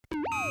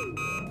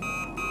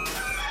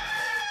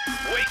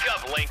Wake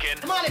up, Lincoln.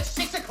 Come on, it's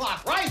 6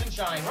 o'clock. Rise and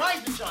shine,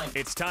 rise and shine.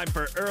 It's time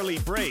for Early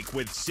Break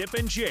with Sip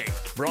and Jake.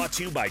 Brought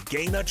to you by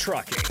Gaina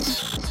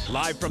Trucking.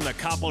 Live from the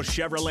Koppel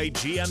Chevrolet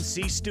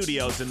GMC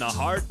studios in the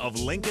heart of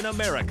Lincoln,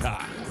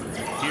 America.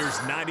 Here's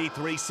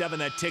 93.7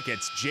 The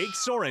Ticket's Jake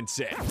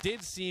Sorensen.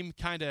 Did seem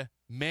kind of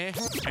meh.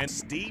 And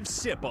Steve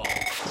Sipple.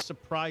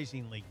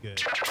 Surprisingly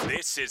good.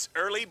 This is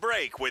Early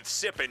Break with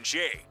Sip and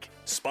Jake.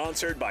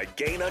 Sponsored by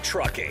Gaina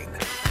Trucking.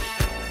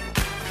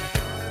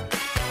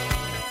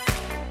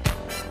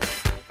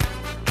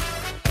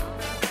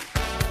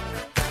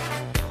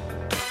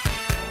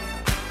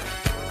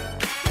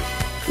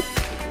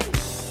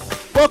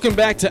 Welcome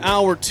back to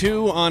Hour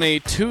 2 on a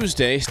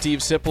Tuesday. Steve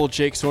Sipple,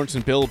 Jake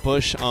Sorensen, Bill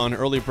Bush on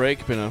Early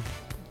Break. Been a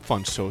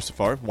fun show so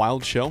far.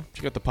 Wild show.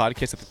 Check out the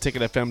podcast at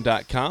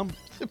theticketfm.com.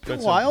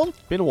 Been wild?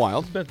 Been a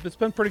while. It's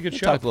been a pretty good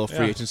show. Talked a little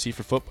free agency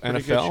for football,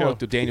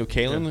 NFL with Daniel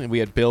Kalin. And we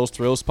had Bill's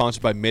Thrills,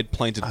 sponsored by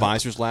Mid-Plains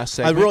Advisors last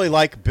segment. I really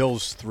like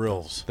Bill's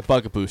Thrills. The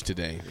Bugaboos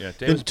today. Yeah,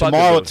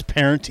 tomorrow it's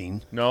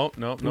parenting. No.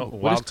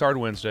 Wild Card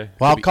Wednesday.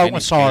 Wild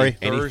Card, sorry.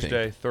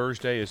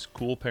 Thursday is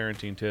cool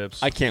parenting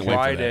tips. I can't wait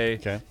for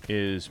that. Friday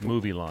is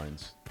movie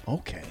lines.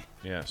 Okay.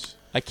 Yes.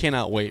 I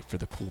cannot wait for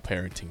the cool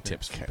parenting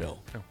tips from Bill.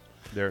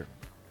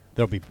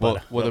 There'll be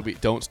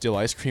don't steal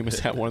ice cream. Is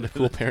that one of the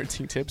cool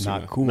parenting tips?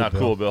 Not cool, Not Bill.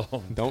 cool,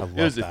 Bill. Don't.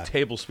 It was a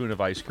tablespoon of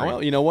ice cream.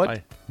 Well, you know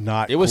what?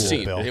 Not it was cool,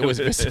 seen. Bill. It was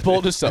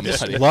visible to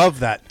somebody. Love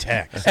that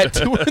text. At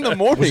 2 in the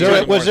morning.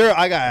 Was there?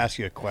 I gotta ask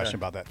you a question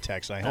about that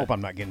text. I hope I'm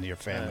not getting to your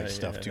family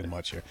stuff too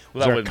much here.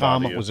 Well, Was there a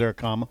comma? Was there a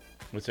comma?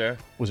 What's there?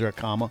 Was there a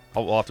comma?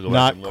 I'll have to go back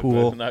Not and look.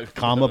 cool, Not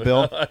comma,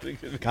 Bill.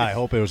 God, I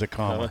hope it was a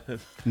comma.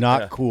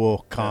 Not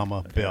cool,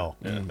 comma, Bill.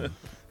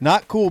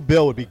 Not cool,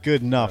 Bill would be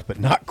good enough, but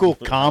not cool,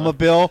 comma,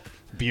 Bill.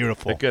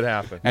 Beautiful. It could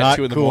happen. At Not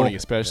 2 in the cool. morning,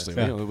 especially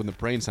when the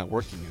brain's not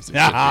working. It's 2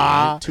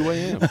 a.m.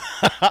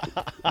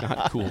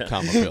 Not cool,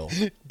 comma, Bill.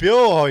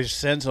 Bill always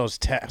sends those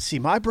texts. See,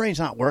 my brain's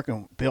not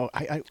working, Bill.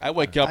 I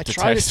wake up to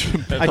try text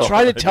from Bill. I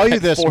try to tell you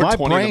this. My 4:20 in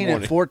the brain at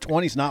morning.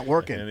 4:20 is not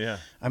working. Yeah.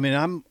 I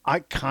mean, I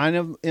kind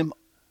of am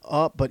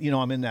up, but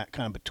I'm in that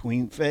kind of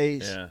between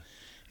phase. Yeah.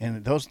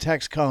 And those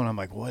texts come, and I'm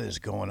like, what is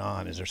going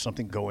on? Is there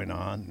something going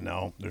on?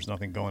 No, there's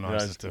nothing going on.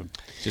 It's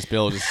Just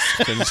Bill just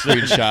sending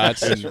screenshots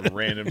Just and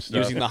random stuff.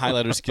 using the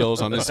highlighter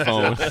skills on his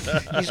phone.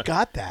 He's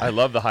got that. I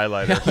love the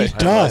highlighter. He I love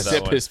does. that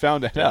Zip one. has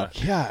found it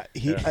out. Yeah.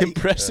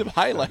 Impressive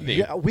highlighting.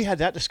 Yeah, we had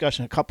that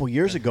discussion a couple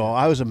years ago.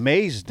 I was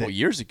amazed that.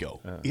 Years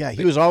ago. Yeah,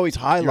 he was always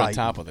highlighting. You're on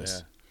top of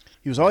this.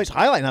 He was always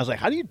highlighting. I was like,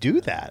 how do you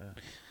do that?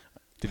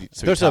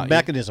 There's a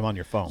mechanism on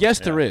your phone. Yes,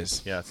 there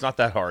is. Yeah, it's not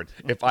that hard.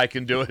 If I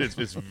can do it,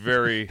 it's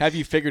very. Have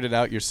you figured it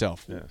out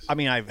yourself? Yes. I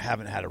mean, I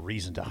haven't had a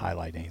reason to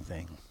highlight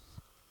anything.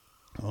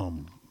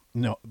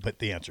 No, but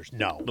the answer is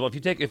no. Well, if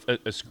you take a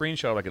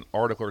screenshot of like an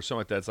article or something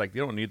like that, it's like you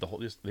don't need the whole.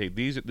 This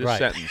Right.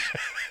 sentence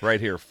right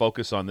here.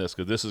 Focus on this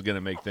because this is going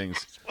to make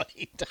things.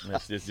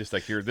 It's just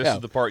like here. This is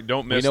the part.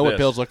 Don't miss. We know this. what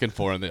Bill's looking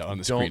for on the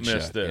Don't screenshot.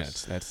 miss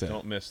this. Yeah, that's it.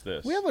 Don't miss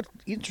this. We have an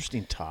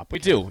interesting topic. We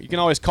do. You can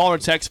always call or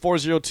text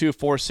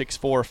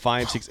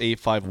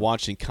 402-464-5685.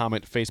 Watch and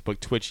comment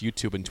Facebook, Twitch,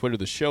 YouTube, and Twitter.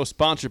 The show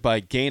sponsored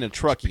by Gaina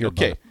Trucking.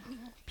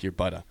 Pure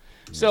butter.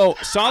 So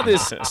saw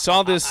this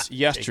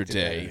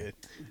yesterday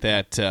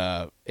that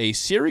a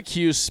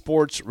Syracuse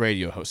sports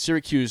radio host,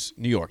 Syracuse,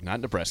 New York, not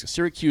Nebraska,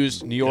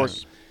 Syracuse, New York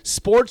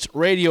sports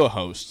radio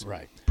host,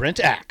 Right. Brent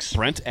Axe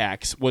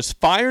was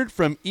fired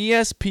from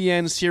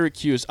ESPN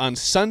Syracuse on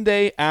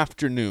Sunday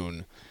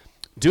afternoon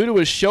due to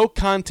his show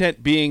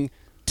content being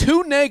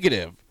too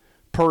negative,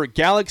 per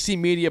Galaxy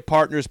Media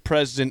Partners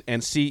president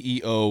and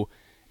CEO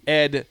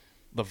Ed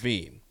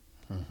Levine.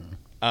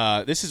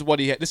 This is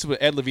what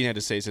Ed Levine had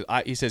to say.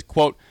 He says,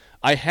 quote,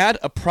 "I had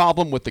a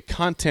problem with the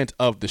content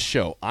of the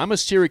show. I'm a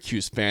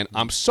Syracuse fan.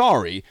 I'm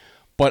sorry,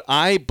 but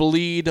I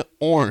bleed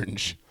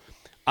orange.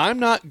 I'm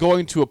not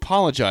going to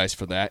apologize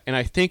for that, and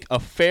I think a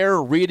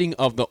fair reading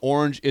of the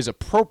orange is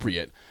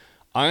appropriate.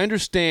 I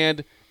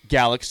understand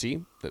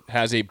Galaxy that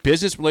has a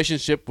business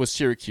relationship with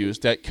Syracuse,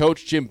 that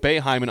Coach Jim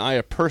Boeheim and I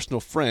are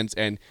personal friends,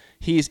 and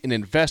he's an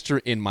investor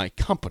in my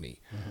company.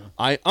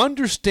 I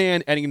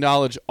understand and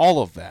acknowledge all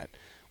of that.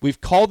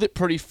 We've called it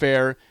pretty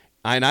fair,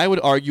 and I would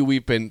argue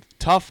we've been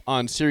tough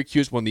on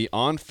Syracuse when the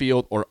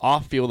on-field or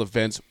off-field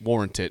events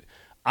warrant it.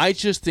 I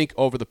just think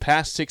over the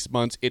past 6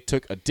 months it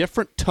took a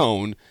different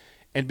tone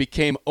and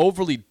became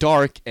overly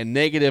dark and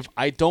negative.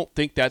 I don't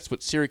think that's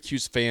what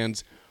Syracuse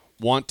fans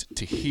want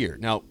to hear."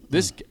 Now,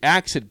 this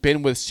Axe had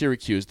been with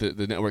Syracuse, the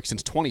network,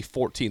 since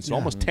 2014, so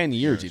almost 10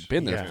 years he'd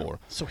been there for.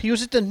 So he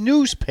was at the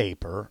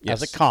newspaper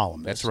as a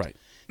columnist. That's right.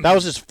 That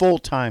was his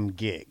full-time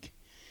gig.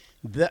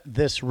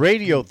 This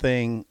radio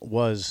thing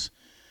was,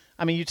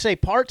 I mean, you'd say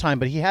part-time,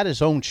 but he had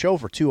his own show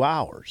for 2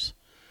 hours.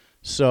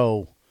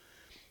 So,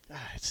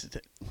 it's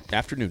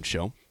Afternoon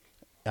show.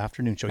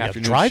 afternoon show.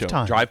 Afternoon Drive show.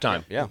 time. Drive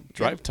time. Yeah,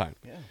 drive time.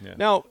 Yeah.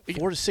 Now,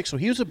 4 to 6. So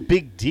he was a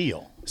big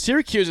deal.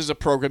 Syracuse is a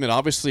program that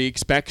obviously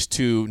expects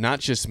to not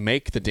just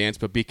make the dance,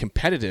 but be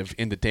competitive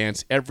in the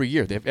dance every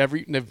year.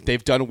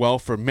 They've done well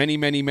for many,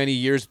 many, many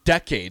years,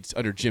 decades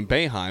under Jim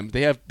Boeheim.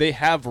 They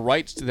have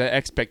rights to that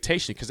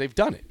expectation because they've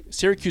done it.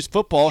 Syracuse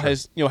football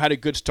has had a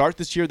good start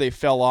this year. They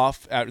fell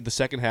off after the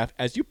second half,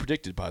 as you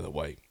predicted, by the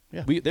way.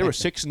 Yeah, they were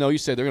 6-0. You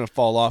said they're going to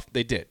fall off.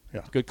 They did.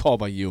 Yeah. Good call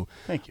by you.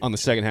 Thank you on the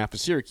second half of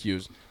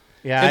Syracuse.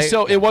 Yeah, and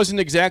so it wasn't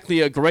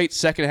exactly a great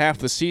second half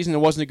of the season. It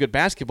wasn't a good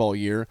basketball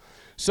year.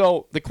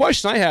 So the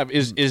question I have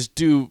is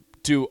do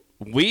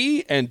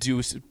we and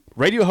do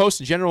radio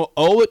hosts in general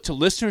owe it to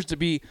listeners to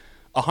be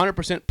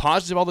 100%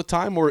 positive all the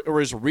time,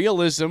 or is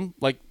realism,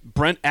 like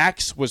Brent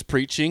Axe was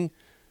preaching,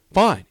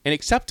 fine and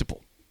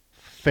acceptable?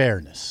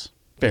 Fairness.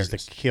 Is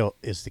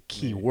the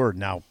key word.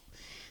 Now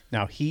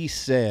he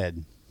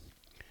said,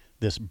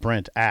 this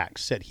Brent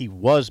Axe said he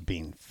was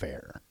being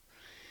fair.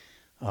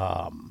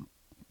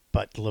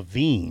 But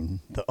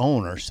Levine, the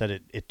owner, said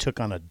it took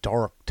on a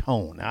dark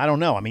tone. I don't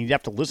know. I mean, you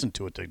have to listen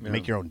to it to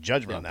make your own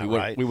judgment on that,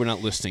 right? We were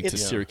not listening to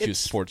Syracuse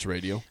Sports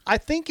Radio. I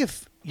think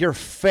if you're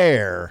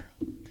fair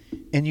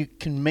and you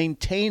can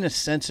maintain a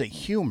sense of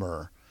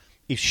humor,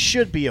 you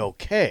should be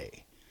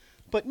okay.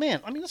 But,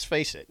 man, I mean, let's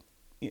face it.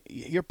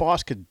 Your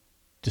boss could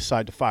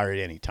decide to fire at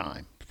any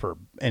time for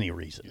any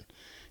reason.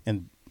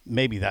 And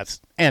maybe that's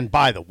 – and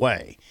by the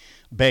way –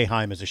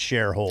 Boeheim is a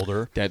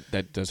shareholder.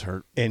 That does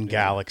hurt. In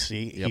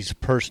Galaxy. Yep. He's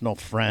personal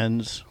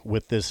friends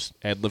with this.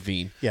 Ed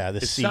Levine. Yeah, the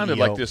it CEO. It sounded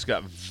like this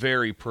got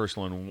very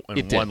personal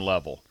in one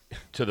level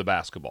to the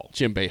basketball.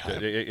 Jim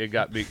Boeheim. It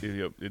got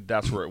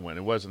that's where it went.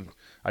 It wasn't.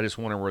 I just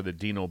wonder where the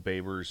Dino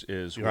Babers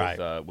is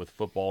with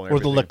football and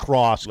everything. Or the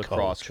lacrosse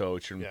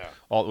coach. And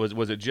all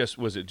was it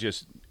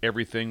just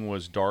everything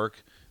was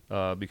dark?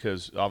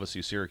 Because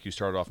obviously Syracuse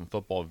started off in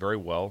football very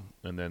well,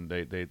 and then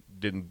they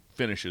didn't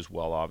finish as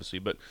well, obviously.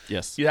 But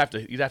yes, you'd have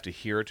to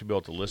hear it to be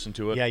able to listen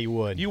to it. Yeah, you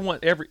would. You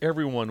want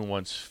everyone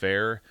wants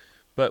fair,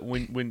 but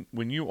when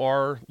you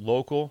are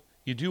local,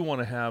 you do want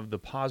to have the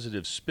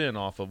positive spin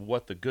off of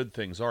what the good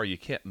things are. You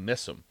can't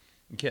miss them.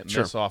 You can't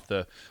miss off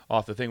the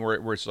thing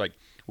where it's like,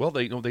 well,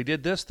 they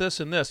did this,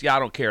 and this. Yeah, I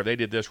don't care. They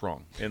did this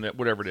wrong, and that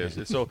whatever it is.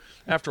 And so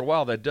after a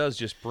while, that does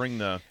just bring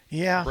it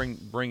down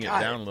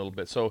a little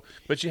bit. So,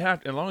 but you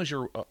have, as long as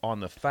you're on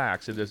the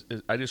facts,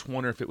 I just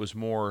wonder if it was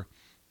more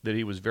that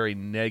he was very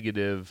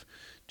negative,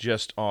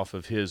 just off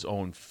of his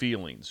own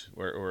feelings,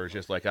 or it's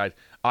just like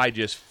I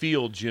just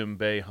feel Jim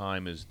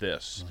Boeheim is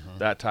this,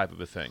 that type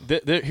of a thing.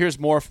 Here's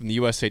more from the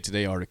USA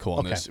Today article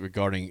on this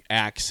regarding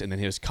Axe, and then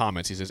his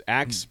comments. He says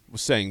Axe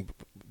was saying.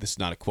 This is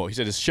not a quote. He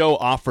said his show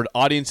offered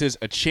audiences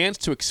a chance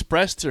to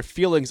express their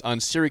feelings on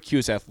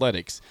Syracuse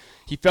athletics.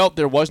 He felt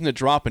there wasn't a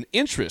drop in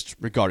interest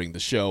regarding the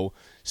show.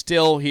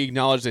 Still, he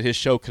acknowledged that his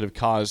show could have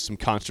caused some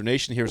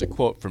consternation. Here's a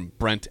quote from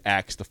Brent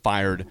Axe, the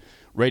fired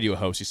radio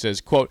host. He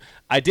says, quote,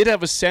 I did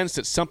have a sense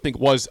that something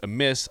was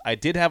amiss. I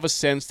did have a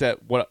sense that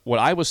what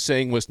I was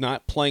saying was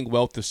not playing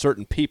well to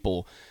certain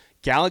people.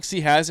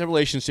 Galaxy has a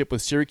relationship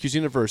with Syracuse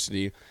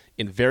University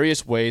in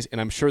various ways,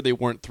 and I'm sure they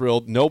weren't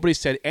thrilled. Nobody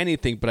said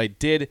anything, but I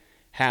did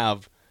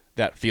have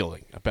that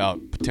feeling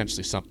about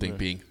potentially something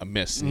being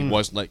amiss, and he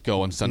wasn't let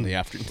go on Sunday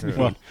afternoon.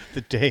 Well,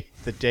 the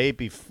day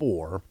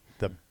before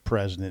the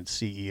president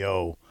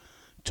CEO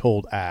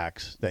told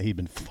Axe that he'd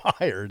been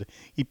fired,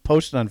 he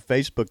posted on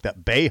Facebook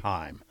that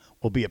Boeheim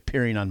will be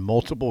appearing on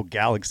multiple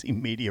Galaxy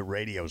Media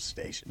radio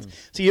stations.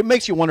 See, it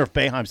makes you wonder if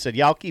Boeheim said,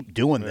 "Yeah, I'll keep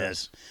doing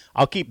this.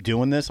 I'll keep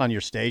doing this on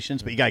your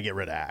stations, but you got to get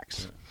rid of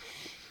Axe."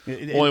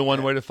 Only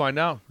one way to find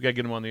out. We got to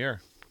get him on the air.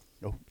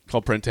 Call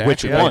Brent Axe.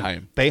 Which or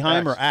one?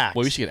 Boeheim or Axe?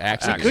 Well, we should get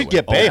Axe. We could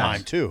get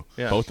Boeheim, too.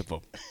 Yeah. Both of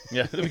them.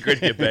 Yeah, it'd be great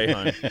to get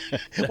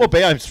Boeheim. Well,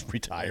 Boeheim's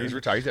retired. He's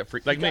retired. He's got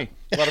free, like me.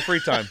 A lot of free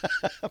time.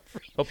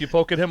 Hope you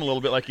poke at him a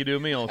little bit like you do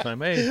me all the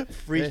time. Hey.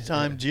 Free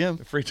time, Jim.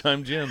 Free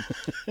time, Jim.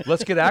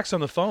 Let's get Axe on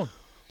the phone.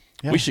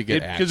 Yeah. We should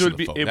get Axe on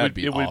the phone.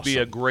 It would be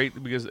a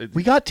great, because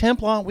we got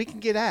Temple on. We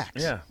can get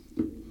Axe. Yeah.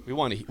 We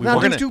want to. Now,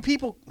 these two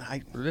people.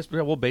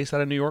 We'll base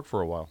out of New York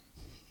for a while.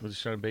 We're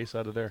just trying to base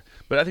out of there.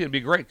 But I think it'd be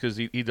great because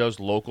he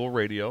does local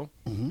radio,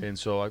 and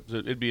so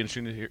it'd be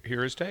interesting to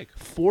hear his take.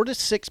 4 to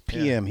 6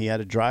 p.m. He had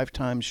a drive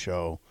time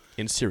show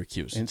in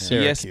Syracuse.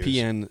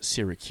 ESPN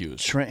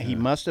Syracuse. He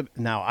must have.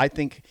 Now, I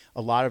think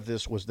a lot of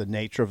this was the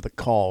nature of the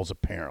calls,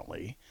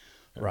 apparently,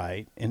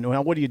 right? And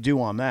now, what do you do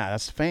on that?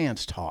 That's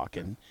fans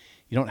talking.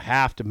 You don't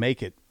have to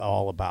make it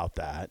all about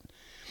that.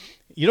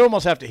 You don't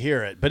almost have to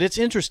hear it, but it's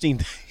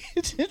interesting.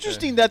 It's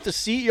interesting that the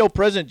CEO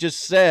president just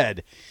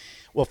said.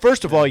 Well,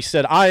 first of all, he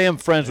said, "I am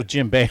friends with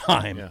Jim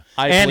Boeheim,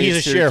 and he's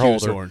a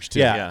shareholder." Orange too.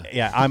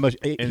 Yeah, I'm and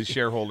a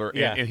shareholder,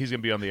 and he's going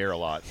to be on the air a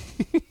lot.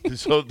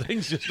 So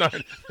things just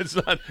aren't. It's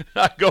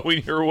not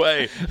going your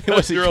way. It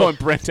wasn't going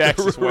Brent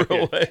Axe's way.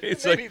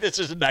 Maybe this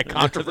isn't that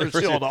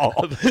controversial at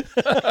all.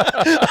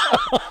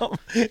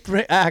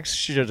 Brent Axe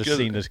should have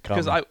seen this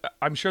coming. Because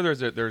I'm sure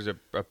there's a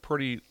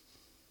pretty.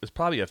 There's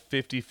probably a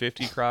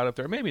 50-50 crowd up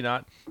there. Maybe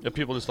not. If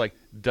people just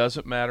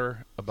doesn't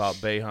matter about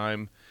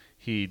Boeheim.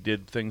 He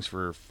did things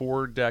for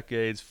 4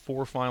 decades,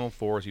 4 Final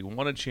Fours. He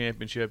won a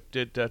championship.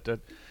 And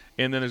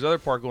then there's other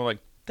part going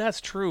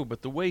That's true,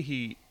 but the way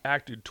he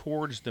acted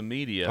towards the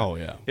media, Oh,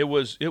 yeah. it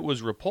was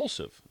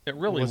repulsive. It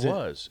really Was it?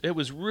 was. It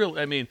was real.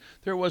 I mean,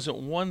 there wasn't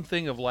one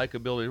thing of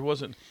likability. There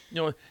wasn't.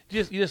 You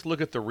just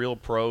look at the real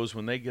pros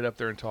when they get up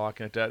there and talk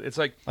like that. It's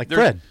like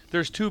Fred.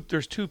 There's two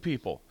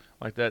people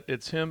like that.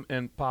 It's him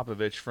and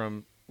Popovich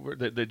from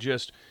that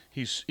just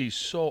he's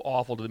so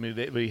awful to the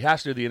media. But he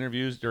has to do the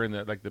interviews during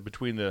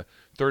between the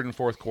third and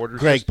fourth quarters.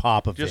 Greg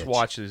Popovich. Just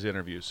watch his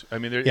interviews. I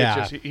mean,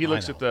 Yeah, it's just, he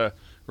looks I at the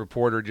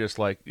reporter just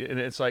like, and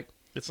it's like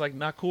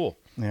not cool.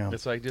 Yeah.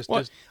 It's like just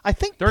I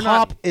think they're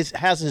Pop not.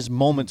 has his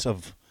moments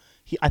of.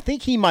 I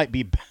think he might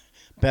be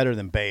better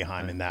than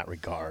Boeheim in that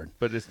regard.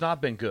 But it's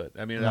not been good.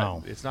 I mean,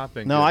 No. it's not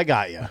been. No, good. I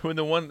got you. When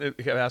the one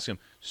kept asking him,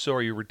 "So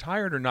are you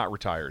retired or not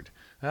retired?"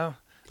 Well,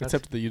 It's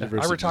up to the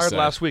university I to retired decide.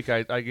 last week.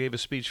 I gave a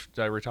speech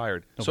that I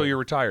retired. So you're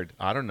retired?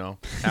 I don't know.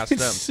 Ask them.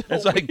 So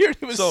it's like weird.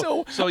 It was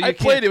so you I can't-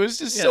 played. It was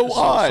just so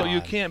odd. So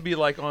you can't be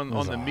like on the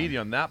odd. media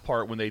on that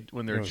part when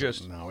they're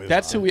just.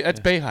 That's That's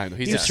Boeheim.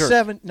 He's He's a jerk.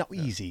 7. No,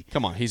 easy.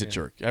 Come on, he's a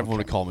jerk. Everyone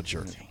would call him a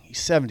jerk. He's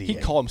 78.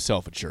 He'd call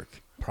himself a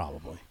jerk.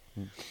 Probably.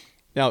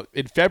 Now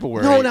in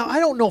February, No, I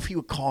don't know if he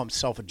would call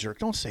himself a jerk.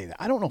 Don't say that.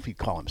 I don't know if he'd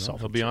call himself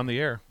He'll a be jerk. on the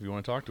air if you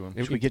want to talk to him.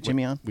 Should we get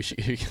Jimmy on? We should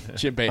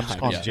Jim Boeheim.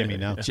 calling Yeah. him Jimmy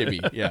now. Jimmy,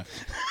 yeah.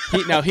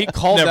 He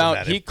called Never out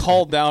met him. he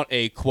called out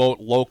a quote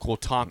local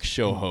talk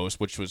show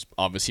host, which was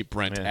obviously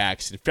Brent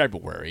Axe in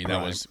February. That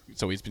Right. was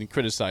so he's been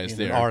criticized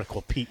In an there.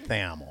 article, Pete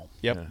Thamel.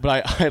 Yep.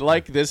 But I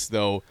like this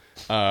though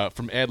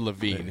from Ed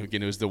Levine, who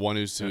again was the one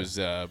who's the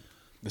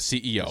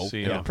CEO, The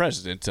and CEO. the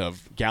president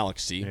of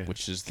Galaxy,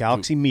 which is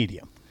Galaxy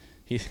Media.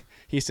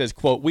 He says,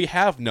 quote, "We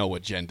have no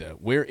agenda.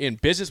 We're in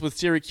business with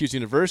Syracuse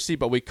University,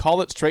 but we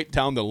call it straight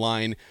down the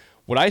line.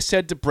 What I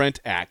said to Brent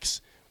Axe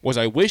was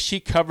I wish he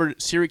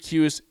covered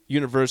Syracuse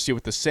University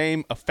with the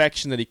same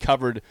affection that he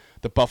covered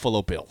the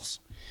Buffalo Bills."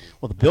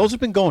 Well, the Bills have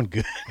been going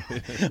good.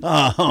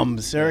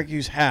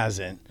 Syracuse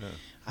hasn't.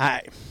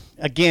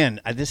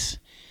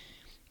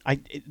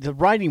 The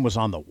writing was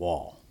on the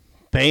wall.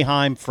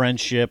 Boeheim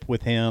friendship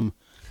with him.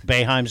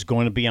 Boeheim's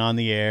going to be on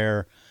the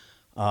air.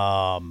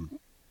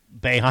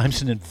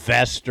 Boeheim's an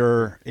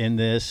investor in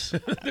this.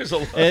 There's a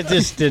lot. It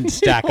just didn't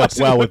stack up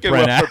well with looking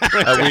Brent. well for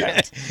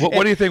Axe.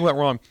 What do you think went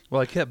wrong?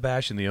 Well, I kept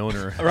bashing the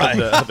owner Right.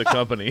 of the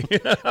company.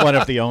 One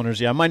of the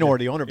owners,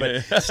 minority owner,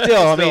 but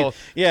still, I mean, Still.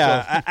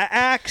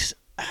 Axe.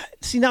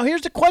 See, now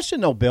here's the question,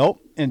 though, Bill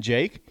and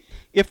Jake.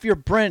 If you're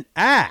Brent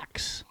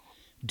Axe,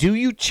 do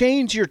you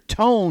change your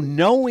tone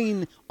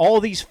knowing all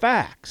these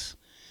facts?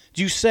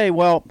 Do you say,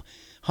 well,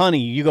 honey,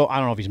 you go, I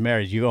don't know if he's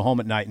married, you go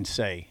home at night and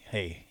say,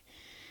 hey,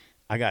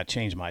 I got to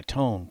change my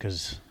tone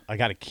because I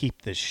got to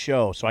keep this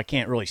show, so I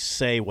can't really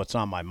say what's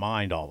on my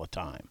mind all the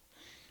time.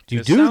 Do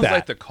you It do sounds that?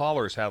 like the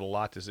callers had a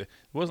lot to say. It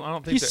wasn't. I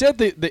don't think He that- said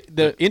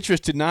the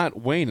interest did not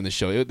wane in the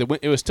show. It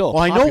was still a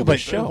Well, I popular know, but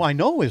show. I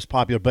know it was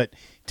popular, but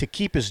to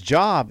keep his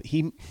job,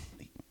 he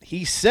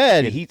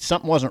said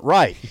something wasn't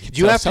right. Do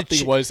you So have something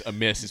to? was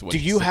amiss. Is what Do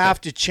he you said. have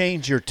to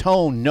change your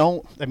tone?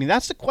 No, I mean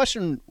that's the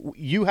question.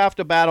 You have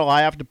to battle.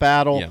 I have to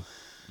battle. Yeah.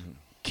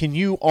 Can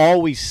you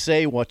always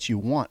say what you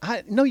want?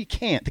 No, you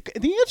can't.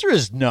 The answer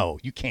is no,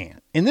 you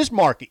can't. In this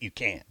market, you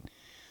can't.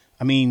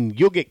 I mean,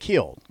 you'll get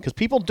killed because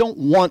people don't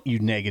want you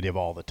negative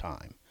all the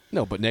time.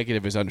 No, but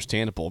negative is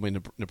understandable. I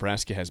mean,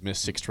 Nebraska has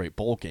missed 6 straight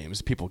bowl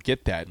games. People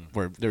get that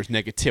where there's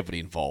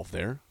negativity involved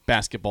there.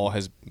 Basketball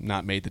has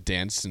not made the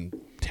dance in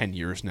 10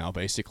 years now,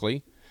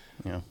 basically.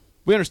 Yeah.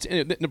 We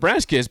understand.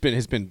 Nebraska has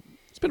been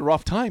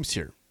rough times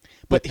here.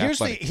 But with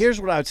here's athletics. here's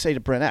what I would say to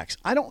Brent X.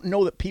 I don't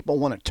know that people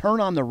want to turn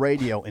on the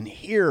radio and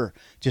hear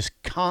just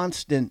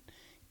constant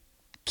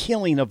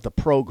killing of the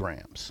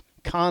programs,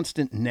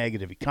 constant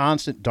negativity,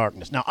 constant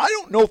darkness. Now, I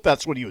don't know if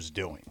that's what he was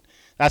doing.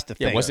 That's the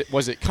thing.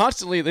 Was it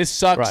constantly? This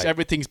sucks. Right.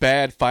 Everything's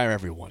bad. Fire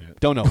everyone.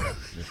 Don't know.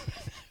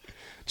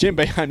 Jim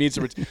Boeheim needs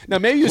to retire. Now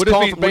maybe he was What if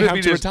calling he- for what if Boeheim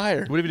he to just-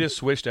 retire. What if he just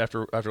switched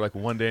after like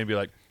one day and be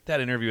like, that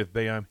interview with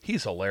Boeheim,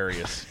 he's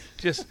hilarious.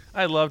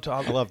 I love Jim.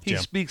 He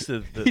speaks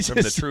from the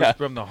just- truth, yeah.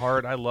 from the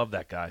heart. I love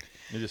that guy.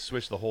 He just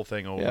switched the whole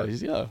thing over.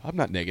 I'm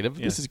not negative.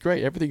 This is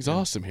great. Everything's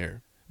awesome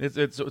here.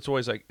 It's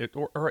always like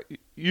or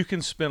you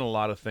can spin a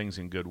lot of things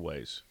in good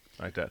ways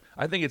like that.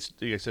 I think it's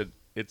like I said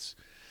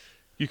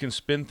you can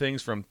spin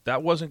things from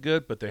that wasn't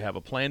good, but they have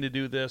a plan to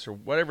do this or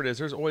whatever it is.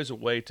 There's always a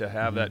way to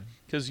have that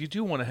because you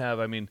do want to have.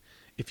 I mean,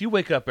 if you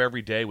wake up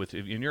every day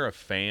and you're a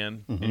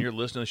fan and you're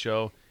listening to the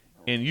show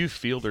and you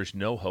feel there's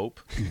no hope,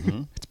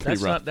 It's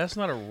pretty rough. that's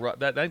not a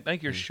that I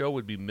think your show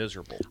would be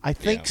miserable. I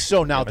think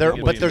so. Now Yeah,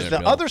 but but you there's leave the there,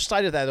 Bill. other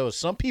side of that though.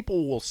 Some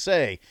people will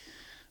say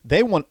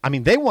they want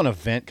to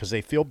vent because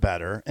they feel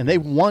better and they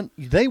want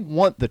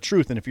the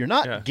truth. And if you're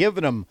not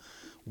giving them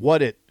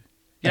what an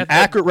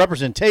accurate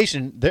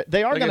representation,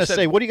 they are Like I going to said,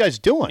 say, "What are you guys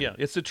doing?" Yeah,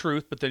 it's the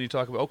truth, but then you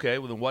talk about okay,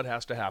 well then what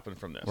has to happen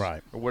from this,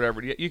 Right. or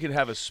whatever. You can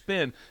have a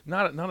spin,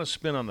 not a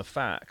spin on the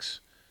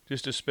facts.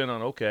 just to spin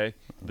on, okay,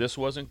 this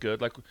wasn't good.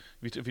 Like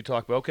if you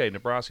talk about, okay,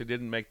 Nebraska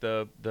didn't make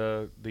the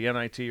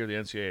NIT or the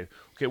NCAA.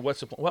 Okay,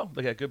 what's the point? Well,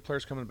 they got good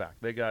players coming back.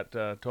 They got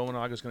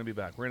Tominaga's going to be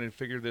back. We're going to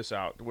figure this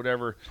out.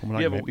 Whatever.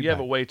 You have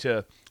a way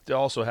to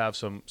also have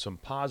some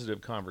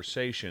positive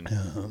conversation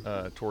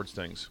towards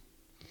things.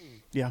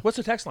 Yeah. What's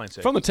the text line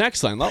say? From the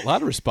text line, a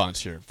lot of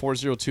response here.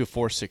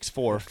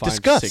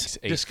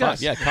 402-464-5685.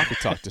 Discuss. Yeah, Coffee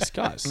Talk,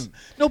 discuss.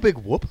 No big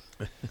whoop.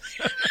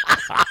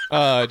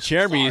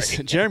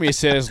 Jeremy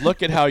says,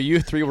 look at how you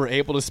three were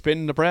able to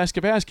spin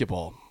Nebraska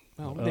basketball.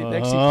 Well, they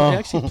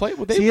actually played.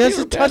 Well, See, it's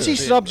a touchy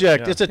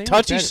subject. Yeah. It's a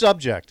touchy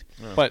subject.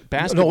 But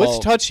basketball. No, it's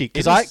touchy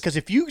because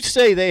if you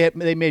say they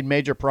made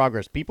major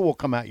progress, people will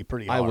come at you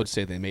pretty hard. I would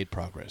say they made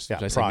progress. Yeah,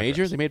 Did I say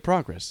major? They made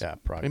progress. Yeah,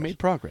 progress. They made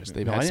progress.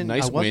 They've No, had some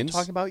nice I wasn't wins.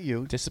 talking about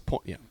you,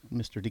 Yeah,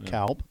 Mr.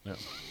 DeKalb. Yeah.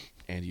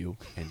 and you,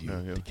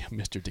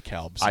 Mr.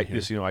 DeKalb.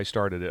 I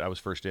started it. I was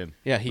first in.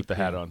 Yeah, with the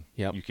hat on.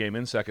 Yep. You came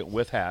in second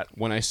with hat.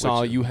 When I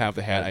saw you have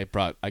the hat,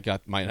 I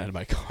got mine out of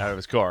my car. Out of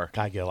his car.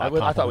 I get a lot of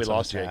I thought we compliments on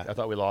lost his Jake. hat. I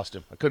thought we lost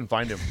him. I couldn't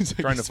find him.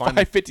 Trying to He's find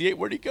him. 558.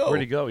 Where'd he go?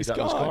 Where'd he go? He's out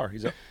in his gone. car.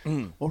 He's up.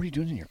 What were you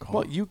doing in your car?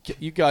 Well, you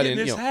got in in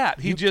his you know, hat.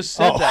 He just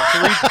said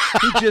that.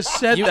 He just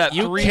said that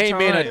you three came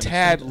in a times.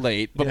 tad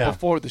late, but Yeah.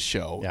 before the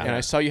show, Yeah. and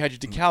I saw you had your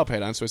DeKalb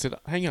hat on, so I said,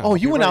 "Hang on." Oh,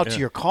 you You're went right. out to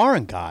your car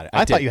and got it.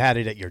 I thought did. you had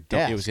it at your No,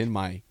 desk. it was in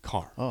my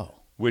car. Oh.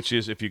 Which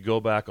is, if you go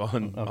back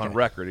on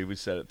record, he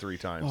said it 3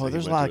 times. Oh, that he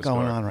there's a went to lot his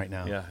going car. on right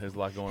now. Yeah, there's a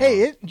lot going on.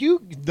 Hey,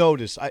 you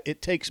notice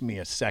it takes me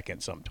a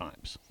second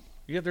sometimes.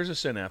 Yeah, there's a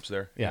synapse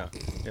there. Yeah.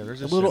 Yeah,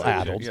 there's a little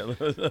synapse. addled.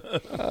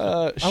 Yeah.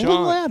 I'm a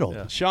little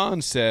addled.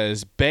 Sean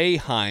says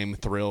Bayheim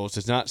thrills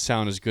does not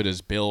sound as good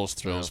as Bill's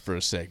thrills for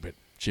a segment.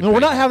 Jim No, we're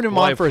not Boeheim. having him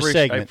Well, on for a I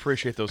segment.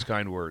 appreciate those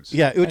kind words.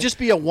 Yeah, it would just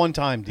be a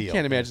one-time deal. I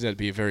can't imagine that'd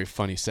be a very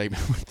funny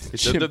segment. With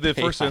It's Jim the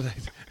first Boeheim.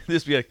 thing,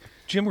 this be like,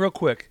 Jim, real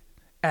quick,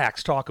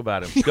 Axe, talk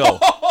about him. Go.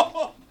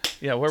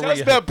 Yeah, where Tell were us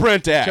you? about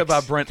Brent Axe. Tell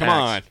about Brent Come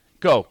Axe. on.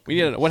 Go. We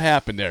need to know what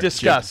happened there.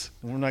 Discuss.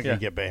 We're not going to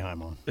get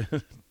Boeheim on.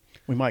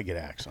 We might get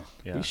Axe on.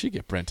 Yeah. We should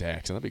get Brent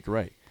Axe. That'd be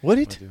great. Would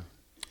it?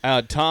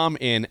 Tom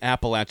in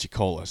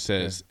Apalachicola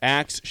says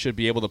Axe should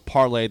be able to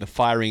parlay the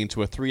firing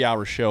into a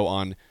 3-hour show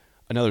on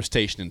another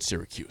station in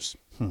Syracuse.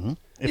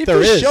 If there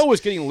the is. show is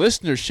getting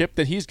listenership,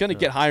 then he's going to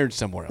get hired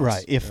somewhere else.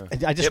 Right. If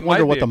I just It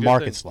wonder might what be the a good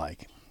market's thing.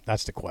 like.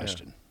 That's the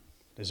question.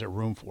 Is there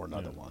room for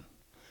another one?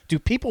 Do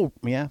people?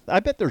 Yeah,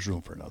 I bet there's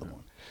room for another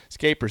one.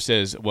 Scaper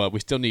says, well, we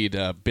still need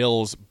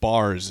Bill's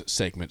Bars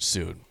segment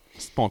soon.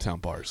 Small town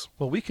bars.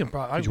 Well, we can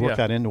probably. Did you work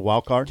that into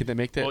wild card? Can they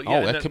make that?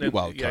 Well, that could be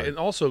wild Yeah, card. and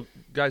also,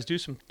 guys, do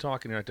some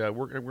talking like that. I'm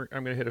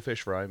going to hit a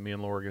fish fry. Me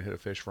and Laura are going to hit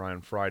a fish fry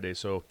on Friday.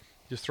 So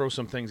just throw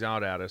some things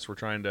out at us. We're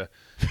trying to,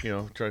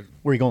 try.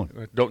 Where are you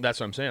going? Don't. That's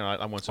what I'm saying.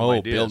 I want some Oh,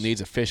 ideas. Bill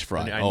needs a fish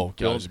fry. God,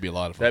 Bill- this would be a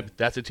lot of fun.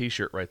 That's a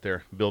T-shirt right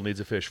there. Bill needs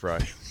a fish fry.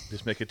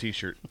 Just make a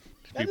T-shirt.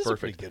 That Be is a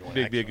perfect. pretty good one,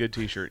 Be a actually. good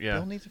T-shirt. Yeah.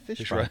 Bill needs a fish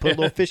Fish fry. fry. Put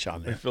a little fish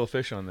on there. Fill a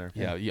fish on there.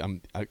 yeah, you're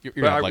But going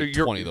to have like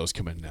you're- 20 of those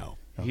come in now.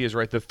 He is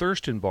right. The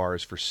Thurston bar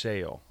is for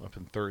sale up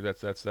in third.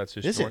 That's just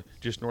Is it?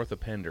 just north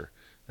of Pender.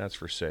 That's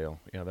for sale.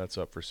 Yeah, that's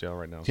up for sale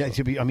right now. Yeah, so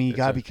you it's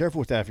got to a- be careful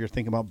with that if you're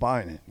thinking about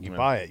buying it. You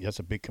buy it, that's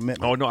a big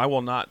commitment. Oh no, I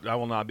will not. I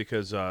will not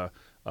because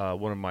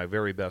one of my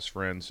very best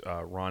friends,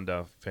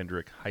 Rhonda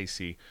Fendrick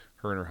Heisey,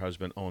 her and her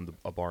husband owned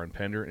a bar in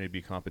Pender, and it'd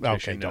be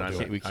competition. don't and do I'm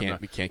it. not-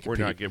 We can't We're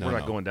not. compete. We're No,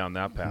 not no. going down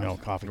that path. No,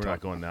 coffee We're talk. not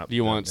going that. Do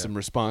you want that- some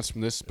response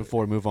from this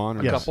before we move on?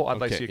 Or Yes. no? Couple. I'd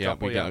like to see a yeah,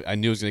 couple. we got, Yeah. I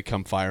knew it was going to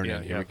come firing Yeah,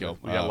 in. Here we go.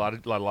 We got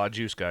a lot of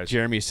juice, guys.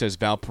 Jeremy says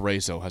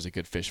Valparaiso has a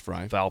good fish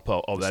fry.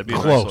 Valpo. Oh, that'd be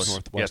Close. a nice one. Yeah,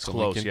 Northwest it's of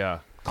close. Lincoln. Yeah.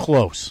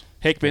 Close.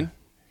 Hickman,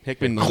 the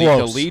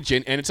Close.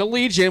 Legion, and it's a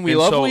Legion. We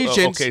And love so,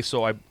 Legions. Okay,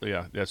 so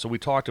so we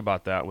talked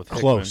about that with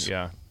Close.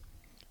 Hickman. Yeah.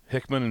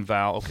 Hickman and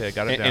Val. Okay, I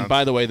got it down. And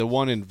by the way, the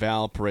one in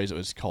Valparaiso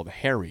is called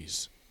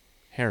Harry's.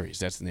 Harry's,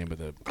 that's the name of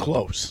the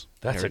Close.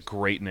 That's Harry's. a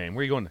great name.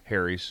 Where are you going,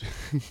 Harry's?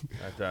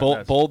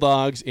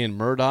 Bulldogs in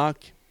Murdoch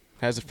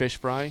has a fish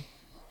fry.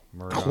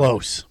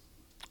 Close.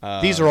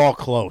 These are all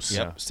close.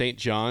 Yeah. St.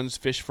 John's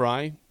fish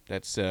fry.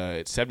 That's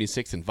it's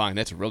 76th and Vine.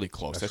 That's really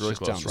close. That's That's, really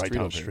just close. down the Right street.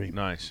 down over the here. street.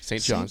 Nice.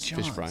 St. St. John's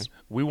fish fry. John's.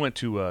 We went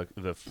to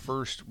the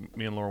first.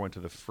 Me and Laura went to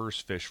the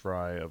first fish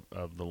fry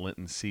of the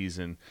Lenten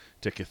season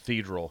to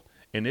Cathedral,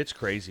 and it's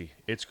crazy.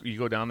 It's you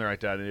go down there like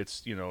that, and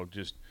it's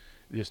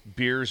just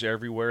beers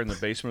everywhere in the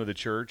basement of the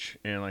church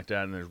and like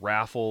that, and there's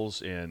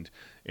raffles and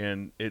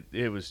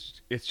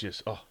it's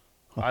just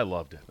I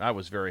loved it. I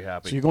was very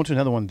happy. So you're going to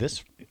another one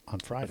on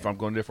Friday. if I'm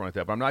going different like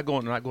that, but I'm not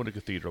going to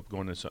Cathedral. I'm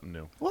going to something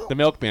new. The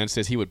milkman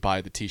says he would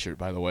buy the T-shirt.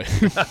 By the way,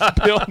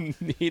 Bill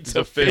needs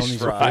a fish fish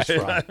Needs a fry. fish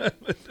fry.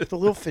 With a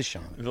little fish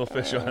on A it. little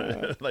fish on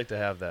it. I'd like to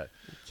have that.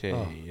 Okay,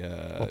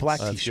 A black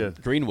That's T-shirt.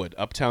 good. Greenwood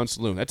Uptown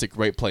Saloon. That's a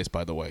great place,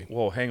 by the way.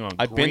 Whoa, hang on.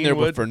 I've been there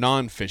Greenwood? for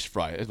non-fish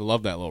fry. I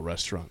love that little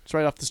restaurant. It's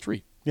right off the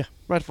street. Yeah.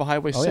 Right off of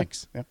Highway Oh,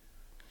 6. Yeah.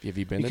 Have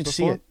you been You there can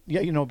before? see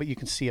it. Yeah, but you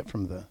can see it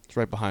from the. It's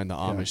right behind the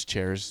Amish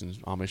chairs and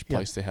Amish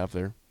place they have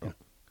there.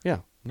 Yeah.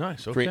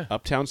 Nice. Okay. Great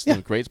Uptown Saloon.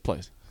 Yeah. Great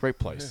place. Great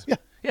place. Yeah.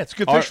 Yeah, it's a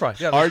good fish fry.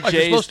 Yeah, like you're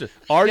RJ's, supposed to.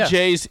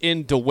 RJ's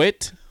in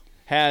DeWitt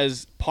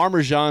has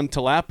Parmesan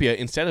tilapia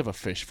instead of a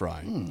fish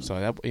fry. So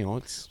that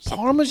it's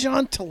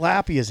Parmesan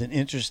tilapia is an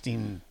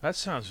interesting. That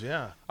sounds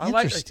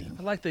Interesting.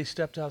 I like they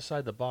stepped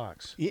outside the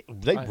box.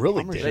 They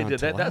really did. They did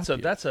that.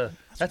 That's a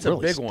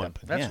really big one.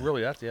 stepping, That's yeah.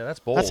 really that's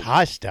bold. That's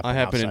high step. I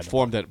have been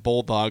informed that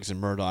Bulldogs in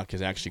Murdoch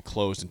is actually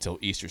closed until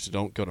Easter, so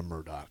don't go to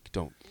Murdoch.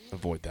 Don't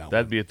avoid that.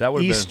 That would have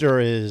been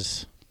Easter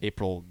is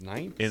April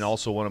 9th. and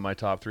also one of my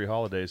top 3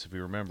 holidays, if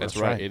you remember. That's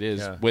right. It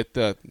is with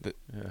the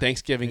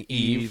Thanksgiving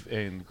Eve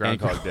and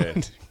Groundhog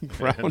Day.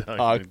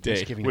 Groundhog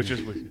Day. Which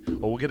is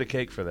we'll get a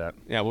cake for that.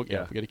 Yeah, we'll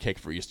get a cake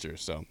for Easter.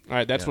 So, all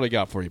right, that's what I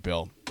got for you,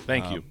 Bill.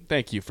 Thank you.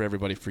 Thank you for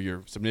everybody for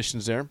your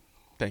submissions there.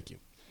 Thank you.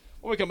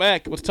 When we come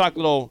back, let's talk a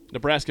little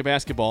Nebraska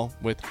basketball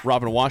with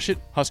Robin Washut,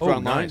 Husker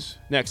Online. Nice.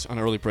 Next on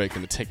Early Break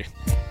in the Ticket.